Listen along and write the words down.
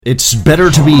It's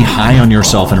better to be high on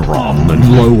yourself and wrong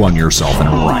than low on yourself and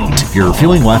right. If you're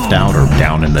feeling left out or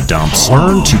down in the dumps,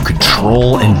 learn to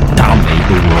control and dominate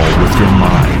the world with your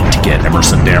mind. Get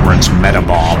Emerson Dameron's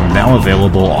Metabomb, now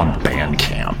available on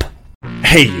Bandcamp.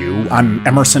 Hey you, I'm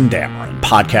Emerson Dameron,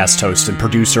 podcast host and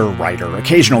producer, writer,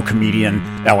 occasional comedian,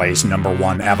 LA's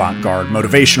 #1 avant-garde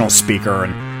motivational speaker,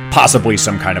 and possibly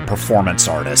some kind of performance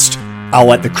artist. I'll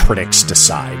let the critics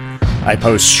decide. I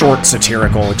post short,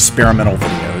 satirical, experimental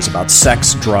videos about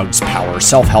sex, drugs, power,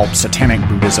 self-help, satanic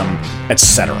Buddhism,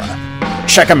 etc.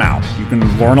 Check them out. You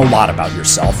can learn a lot about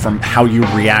yourself from how you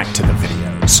react to the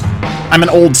videos. I'm an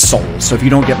old soul, so if you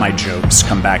don't get my jokes,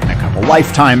 come back in a couple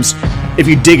lifetimes. If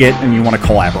you dig it and you want to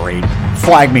collaborate,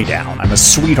 flag me down. I'm a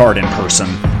sweetheart in person.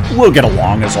 We'll get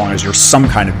along as long as you're some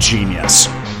kind of genius.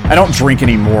 I don't drink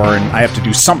anymore, and I have to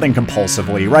do something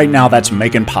compulsively. Right now, that's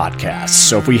making podcasts.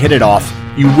 So if we hit it off,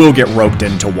 you will get roped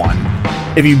into one.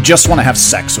 If you just want to have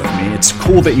sex with me, it's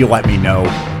cool that you let me know.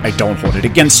 I don't hold it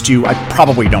against you. I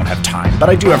probably don't have time, but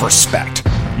I do have respect.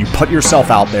 You put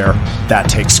yourself out there, that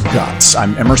takes guts.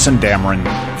 I'm Emerson Dameron.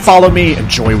 Follow me,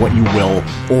 enjoy what you will.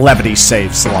 Levity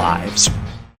saves lives.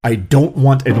 I don't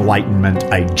want enlightenment,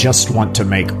 I just want to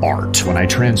make art. When I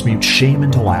transmute shame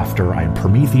into laughter, I am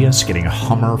Prometheus getting a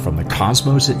Hummer from the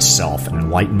cosmos itself, and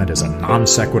enlightenment is a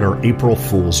non-sequitur April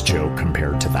Fool's joke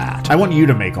compared to that. I want you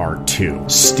to make art too.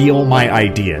 Steal my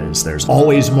ideas. There's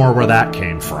always more where that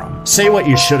came from. Say what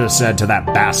you should have said to that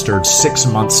bastard 6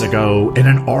 months ago in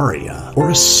an aria or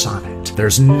a sonnet.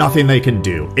 There's nothing they can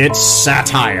do. It's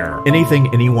satire. Anything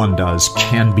anyone does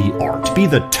can be art. Be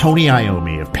the Tony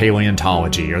Iommi of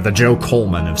paleontology or the Joe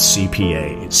Coleman of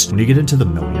CPAs. When you get into the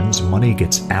millions, money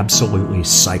gets absolutely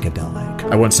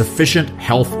psychedelic. I want sufficient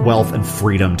health, wealth, and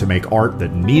freedom to make art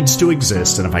that needs to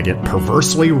exist, and if I get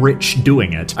perversely rich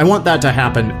doing it, I want that to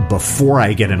happen before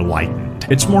I get enlightened.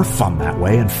 It's more fun that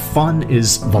way, and fun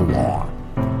is the law.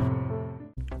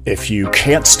 If you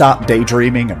can't stop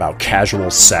daydreaming about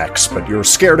casual sex, but you're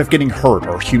scared of getting hurt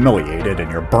or humiliated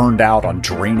and you're burned out on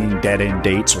draining dead-end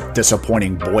dates with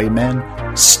disappointing boy men,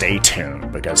 stay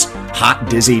tuned, because hot,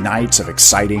 dizzy nights of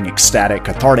exciting, ecstatic,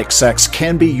 cathartic sex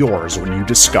can be yours when you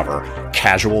discover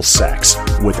Casual Sex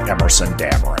with Emerson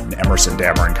Dameron. Emerson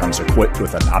Dameron comes equipped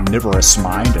with an omnivorous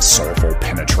mind, a soulful,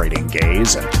 penetrating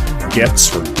gaze, and gifts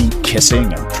for deep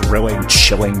kissing and thrilling,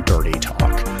 chilling, dirty talk.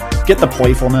 Get the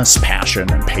playfulness, passion,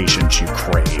 and patience you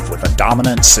crave with a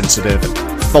dominant, sensitive,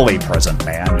 and fully present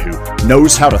man who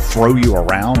knows how to throw you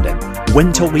around and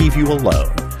when to leave you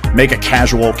alone. Make a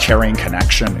casual, caring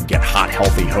connection and get hot,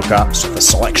 healthy hookups with a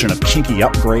selection of kinky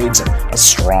upgrades and a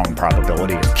strong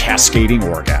probability of cascading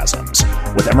orgasms.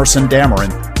 With Emerson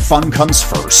Dameron, fun comes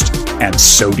first, and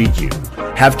so do you.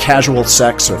 Have casual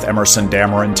sex with Emerson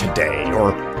Dameron today,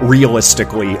 or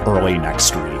realistically early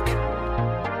next week.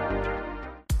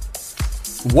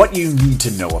 What you need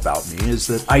to know about me is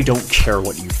that I don't care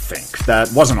what you think.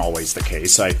 That wasn't always the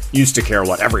case. I used to care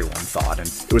what everyone thought, and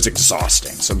it was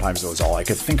exhausting. Sometimes it was all I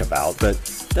could think about, but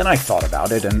then I thought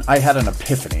about it, and I had an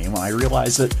epiphany when I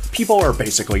realized that people are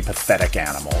basically pathetic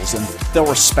animals, and they'll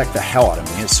respect the hell out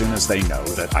of me as soon as they know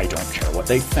that I don't care what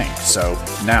they think. So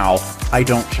now, I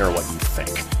don't care what you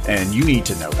think. And you need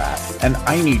to know that, and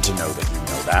I need to know that you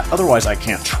know that. Otherwise, I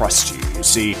can't trust you. You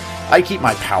see, I keep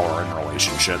my power in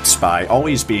relationships by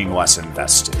always being less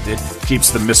invested. It keeps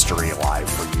the mystery alive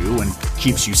for you and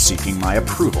keeps you seeking my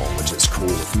approval, which is cool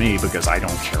with me because I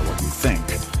don't care what you think.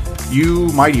 You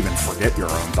might even forget your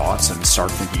own thoughts and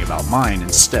start thinking about mine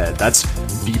instead. That's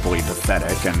deeply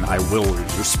pathetic, and I will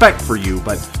lose respect for you,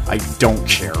 but I don't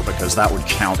care because that would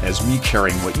count as me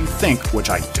caring what you think, which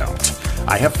I don't.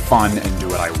 I have fun and do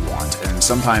what I want, and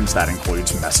sometimes that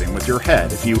includes messing with your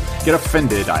head. If you get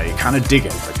offended, I kind of dig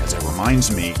it because it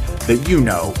reminds me that you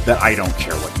know that I don't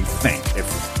care what you think.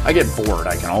 If I get bored,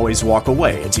 I can always walk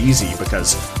away. It's easy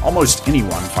because almost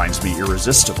anyone finds me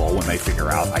irresistible when they figure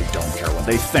out I don't care what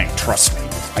they think. Trust me,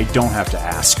 I don't have to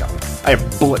ask them. I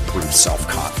have bulletproof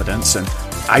self-confidence, and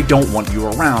I don't want you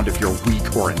around if you're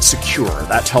weak or insecure.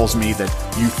 That tells me that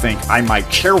you think I might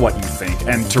care what you think,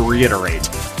 and to reiterate,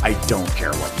 I don't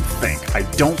care what you think. I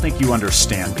don't think you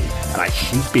understand me, and I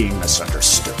hate being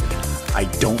misunderstood. I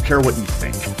don't care what you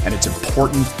think, and it's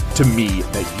important to me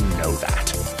that you know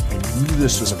that. I knew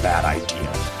this was a bad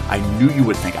idea. I knew you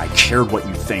would think I cared what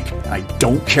you think, and I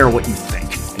don't care what you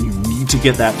think, and you need to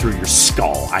get that through your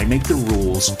skull. I make the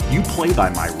rules, you play by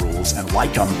my rules, and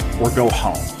like them, or go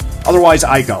home. Otherwise,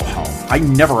 I go home. I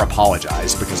never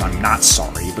apologize because I'm not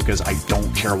sorry, because I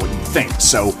don't care what you think,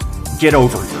 so get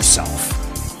over yourself.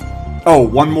 Oh,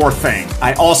 one more thing.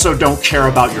 I also don't care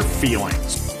about your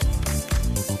feelings.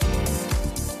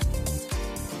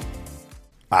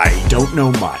 I don't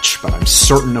know much, but I'm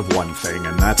certain of one thing,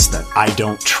 and that's that I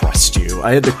don't trust you.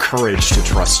 I had the courage to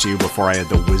trust you before I had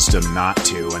the wisdom not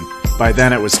to, and by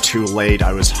then it was too late.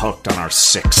 I was hooked on our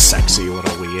sick, sexy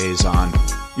little liaison.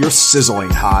 You're sizzling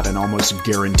hot and almost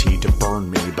guaranteed to burn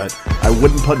me, but I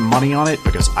wouldn't put money on it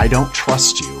because I don't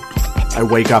trust you. I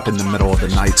wake up in the middle of the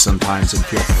night sometimes and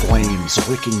feel flames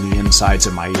licking the insides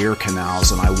of my ear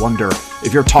canals, and I wonder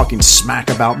if you're talking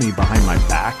smack about me behind my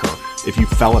back, or if you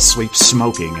fell asleep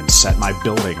smoking and set my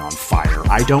building on fire.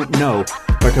 I don't know,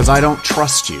 because I don't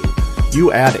trust you.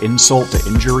 You add insult to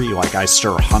injury like I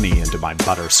stir honey into my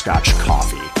butterscotch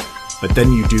coffee. But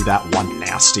then you do that one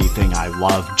nasty thing I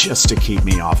love just to keep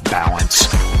me off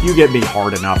balance. You get me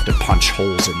hard enough to punch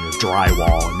holes in your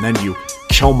drywall, and then you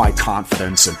kill my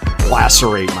confidence and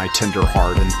lacerate my tender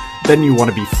heart, and then you want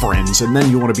to be friends, and then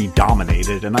you want to be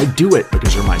dominated, and I do it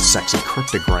because you're my sexy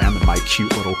cryptogram and my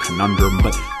cute little conundrum,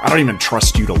 but I don't even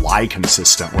trust you to lie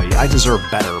consistently. I deserve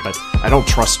better, but I don't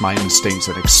trust my instincts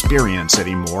and experience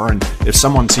anymore, and if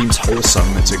someone seems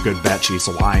wholesome, it's a good bet she's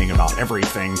lying about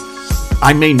everything.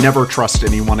 I may never trust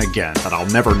anyone again, but I'll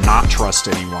never not trust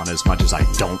anyone as much as I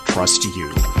don't trust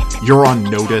you. You're on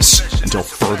notice until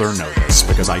further notice,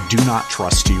 because I do not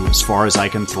trust you as far as I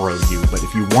can throw you, but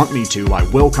if you want me to, I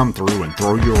will come through and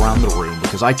throw you around the room,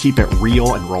 because I keep it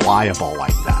real and reliable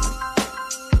like that.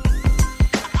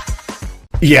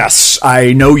 Yes,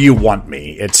 I know you want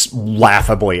me. It's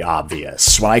laughably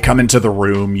obvious. When I come into the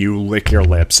room, you lick your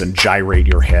lips and gyrate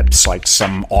your hips like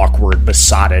some awkward,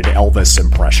 besotted Elvis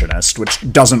impressionist,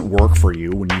 which doesn't work for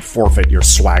you when you forfeit your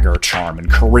swagger, charm,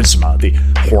 and charisma. The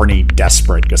horny,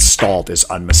 desperate gestalt is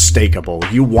unmistakable.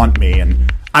 You want me,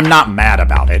 and I'm not mad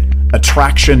about it.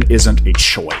 Attraction isn't a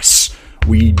choice.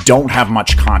 We don't have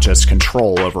much conscious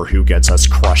control over who gets us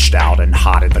crushed out and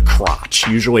hot in the crotch.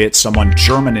 Usually it's someone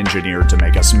German engineered to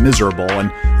make us miserable,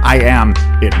 and I am,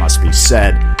 it must be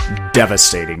said,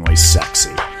 devastatingly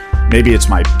sexy. Maybe it's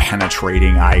my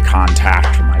penetrating eye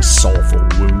contact, or my soulful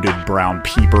wounded brown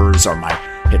peepers, or my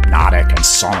hypnotic and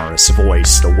sonorous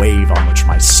voice, the wave on which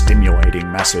my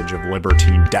stimulating message of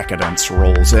libertine decadence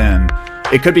rolls in.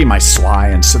 It could be my sly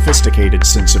and sophisticated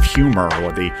sense of humor,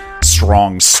 or the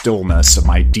strong stillness of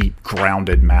my deep,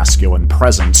 grounded masculine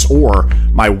presence, or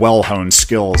my well-honed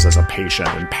skills as a patient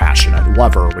and passionate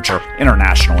lover, which are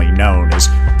internationally known as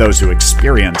those who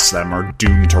experience them are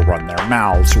doomed to run their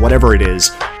mouths. Whatever it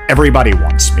is, everybody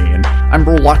wants me, and I'm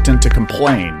reluctant to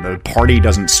complain. The party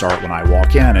doesn't start when I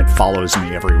walk in, it follows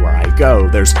me everywhere I go.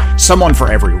 There's someone for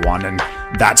everyone, and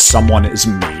that someone is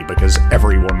me, because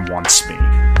everyone wants me.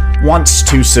 Once,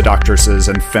 two seductresses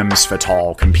and femmes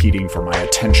fatale competing for my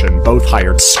attention both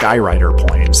hired Skyrider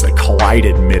planes that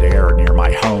collided midair near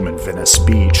my home in Venice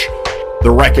Beach.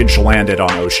 The wreckage landed on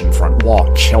Oceanfront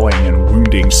Walk, killing and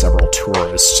wounding several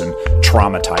tourists and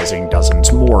traumatizing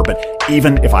dozens more, but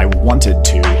even if I wanted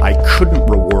to, I couldn't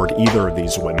reward either of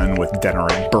these women with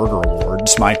dinner at Burger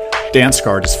Lords. My dance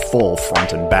card is full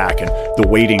front and back, and the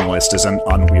waiting list is an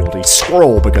unwieldy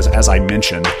scroll because, as I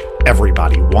mentioned,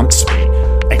 everybody wants me.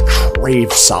 I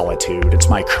crave solitude. It's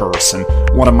my curse and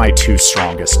one of my two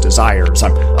strongest desires.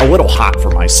 I'm a little hot for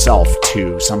myself,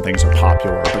 too. Some things are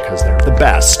popular because they're the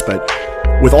best, but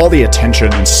with all the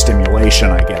attention and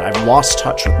stimulation I get, I've lost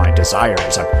touch with my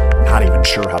desires. I'm not even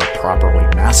sure how to properly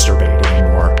masturbate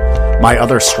anymore. My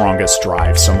other strongest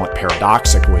drive, somewhat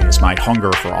paradoxically, is my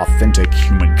hunger for authentic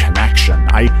human connection.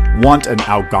 I want an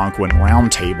Algonquin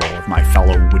roundtable of my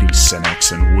fellow witty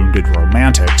cynics and wounded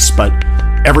romantics, but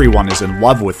everyone is in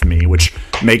love with me, which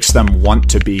makes them want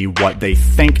to be what they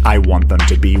think I want them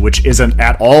to be, which isn't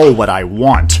at all what I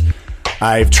want.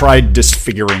 I've tried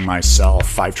disfiguring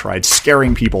myself, I've tried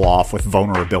scaring people off with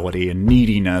vulnerability and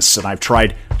neediness, and I've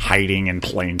tried hiding in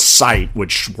plain sight,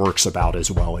 which works about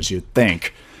as well as you'd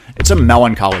think. It's a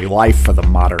melancholy life for the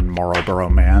modern Marlboro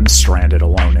man, stranded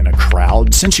alone in a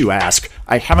crowd. Since you ask,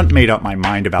 I haven't made up my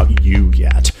mind about you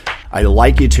yet. I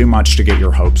like you too much to get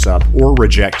your hopes up, or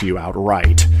reject you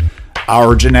outright.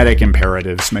 Our genetic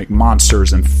imperatives make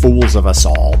monsters and fools of us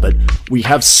all, but we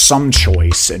have some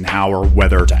choice in how or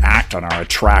whether to act on our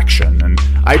attraction, and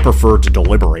I prefer to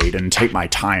deliberate and take my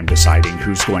time deciding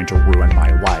who's going to ruin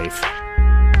my life.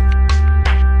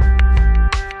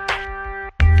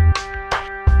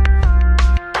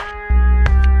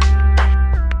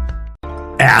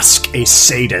 Ask a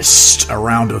Sadist, a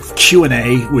round of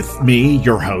Q&A with me,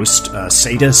 your host, a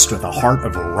sadist with a heart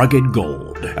of rugged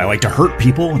gold. I like to hurt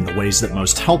people in the ways that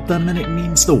most help them, and it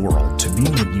means the world to me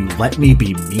when you let me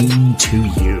be mean to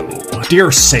you.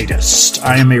 Dear Sadist,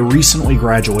 I am a recently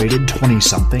graduated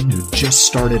 20-something who just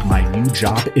started my new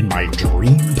job in my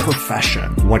dream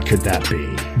profession. What could that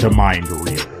be? The mind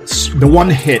reels. dance. The one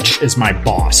hitch is my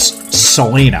boss,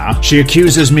 Selena. She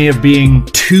accuses me of being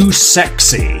too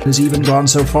sexy, has even gone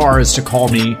so far as to call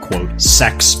me, quote,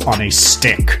 sex on a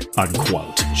stick,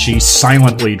 unquote. She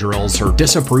silently drills her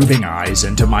disapproving eyes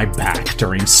into my back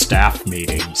during staff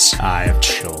meetings. I have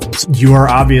chills. You are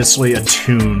obviously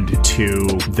attuned to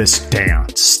this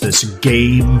dance, this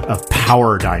game of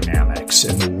power dynamics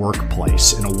in the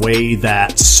workplace in a way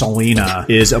that Selena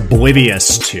is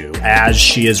oblivious to, as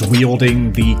she is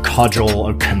wielding the cudgel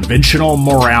of conventional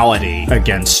morality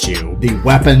against you, the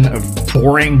weapon of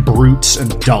boring brutes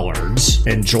and dullards.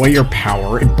 Enjoy your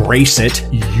power, embrace it,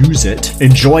 use it,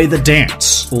 enjoy the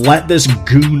dance. Let this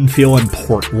goon feel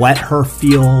important. Let her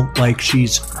feel like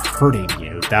she's hurting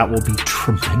you. That will be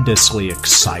tremendously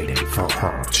exciting for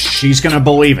her. She's gonna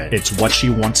believe it. It's what she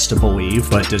wants to believe,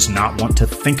 but does not want to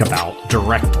think about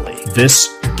directly. This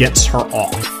gets her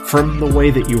off. From the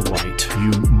way that you write,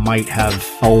 you might have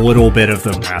a little bit of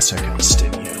the masochist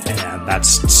in you, and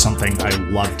that's something I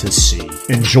love to see.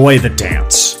 Enjoy the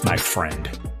dance, my friend.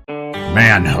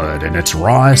 Manhood, in its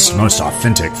rawest, most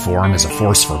authentic form, is a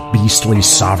force for beastly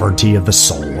sovereignty of the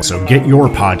soul, so get your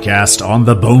podcast on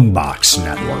the Bonebox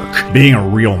Network. Being a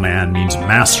real man means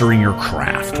mastering your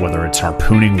craft, whether it's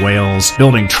harpooning whales,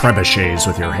 building trebuchets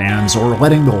with your hands, or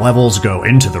letting the levels go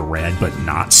into the red but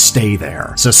not stay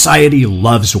there. Society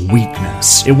loves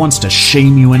weakness. It wants to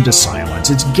shame you into silence.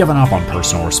 It's given up on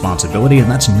personal responsibility, and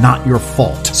that's not your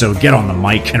fault. So get on the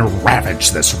mic and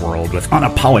ravage this world with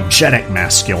unapologetic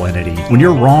masculinity. When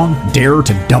you're wrong, dare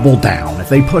to double down. If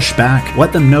they push back,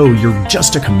 let them know you're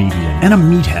just a comedian and a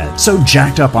meathead. So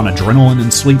jacked up on adrenaline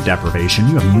and sleep deprivation,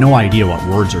 you have no idea what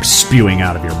words are spewing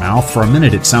out of your mouth. For a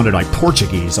minute, it sounded like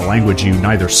Portuguese, a language you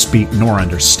neither speak nor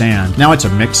understand. Now it's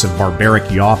a mix of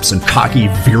barbaric yawps and cocky,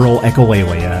 virile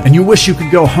echolalia. And you wish you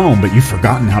could go home, but you've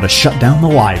forgotten how to shut down the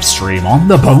live stream on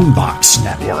the Bonebox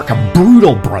Network, a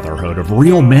brutal brotherhood of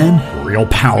real men, real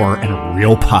power, and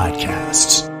real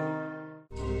podcasts.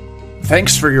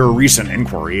 Thanks for your recent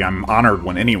inquiry. I'm honored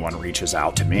when anyone reaches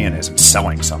out to me and isn't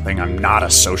selling something. I'm not a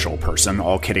social person.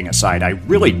 All kidding aside, I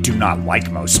really do not like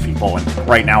most people, and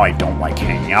right now I don't like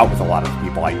hanging out with a lot of the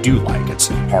people I do like. It's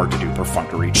hard to do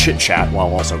perfunctory chit-chat while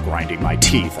also grinding my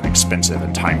teeth, an expensive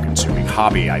and time-consuming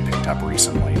hobby I picked up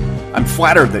recently. I'm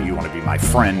flattered that you want to be my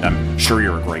friend. I'm sure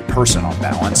you're a great person on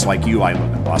balance. Like you, I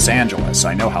live in Los Angeles.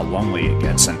 I know how lonely it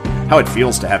gets and how it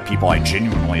feels to have people I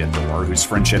genuinely adore, whose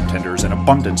friendship tenders an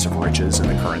abundance of riches in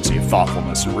the currency of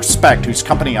thoughtfulness and respect, whose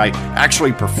company I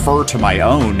actually prefer to my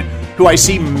own, who I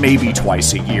see maybe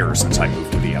twice a year since I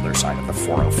moved to the other side of the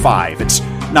 405. It's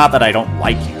not that I don't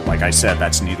like you. Like I said,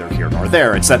 that's neither here nor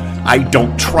there. It's that I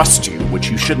don't trust you, which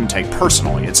you shouldn't take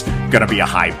personally. It's gonna be a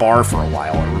high bar for a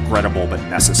while, a regrettable but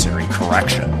necessary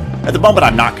correction. At the moment,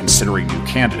 I'm not considering new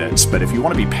candidates, but if you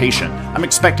want to be patient, I'm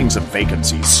expecting some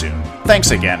vacancies soon.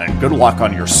 Thanks again, and good luck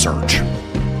on your search.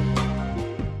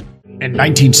 In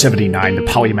 1979, the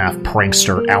polymath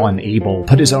prankster Alan Abel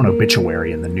put his own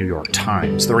obituary in the New York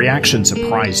Times. The reaction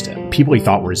surprised him. People he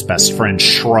thought were his best friends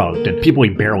shrugged, and people he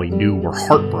barely knew were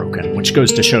heartbroken, which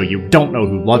goes to show you don't know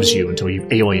who loves you until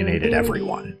you've alienated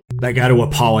everyone. I gotta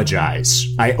apologize.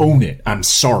 I own it. I'm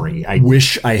sorry. I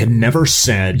wish I had never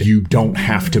said you don't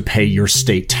have to pay your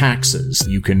state taxes.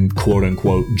 You can,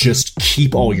 quote-unquote, just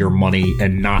keep all your money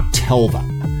and not tell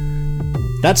them.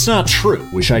 That's not true.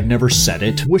 Wish I'd never said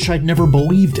it. Wish I'd never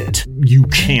believed it. You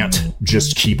can't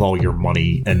just keep all your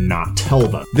money and not tell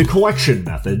them. The collection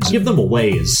methods give them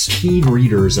away as keen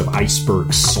readers of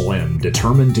Iceberg Slim,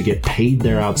 determined to get paid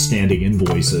their outstanding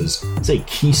invoices. It's a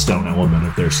keystone element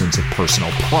of their sense of personal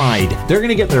pride. They're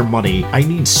gonna get their money. I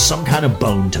need some kind of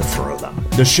bone to throw them.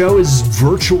 The show is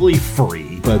virtually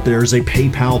free, but there's a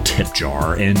PayPal tip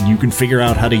jar, and you can figure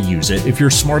out how to use it if you're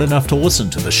smart enough to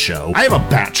listen to the show. I have a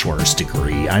bachelor's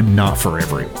degree. I'm not for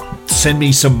everyone. Send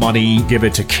me some money, give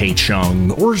it to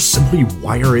K-Chung, or simply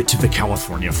wire it to the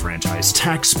California Franchise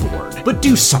Tax Board. But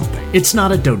do something. It's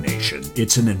not a donation,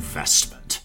 it's an investment.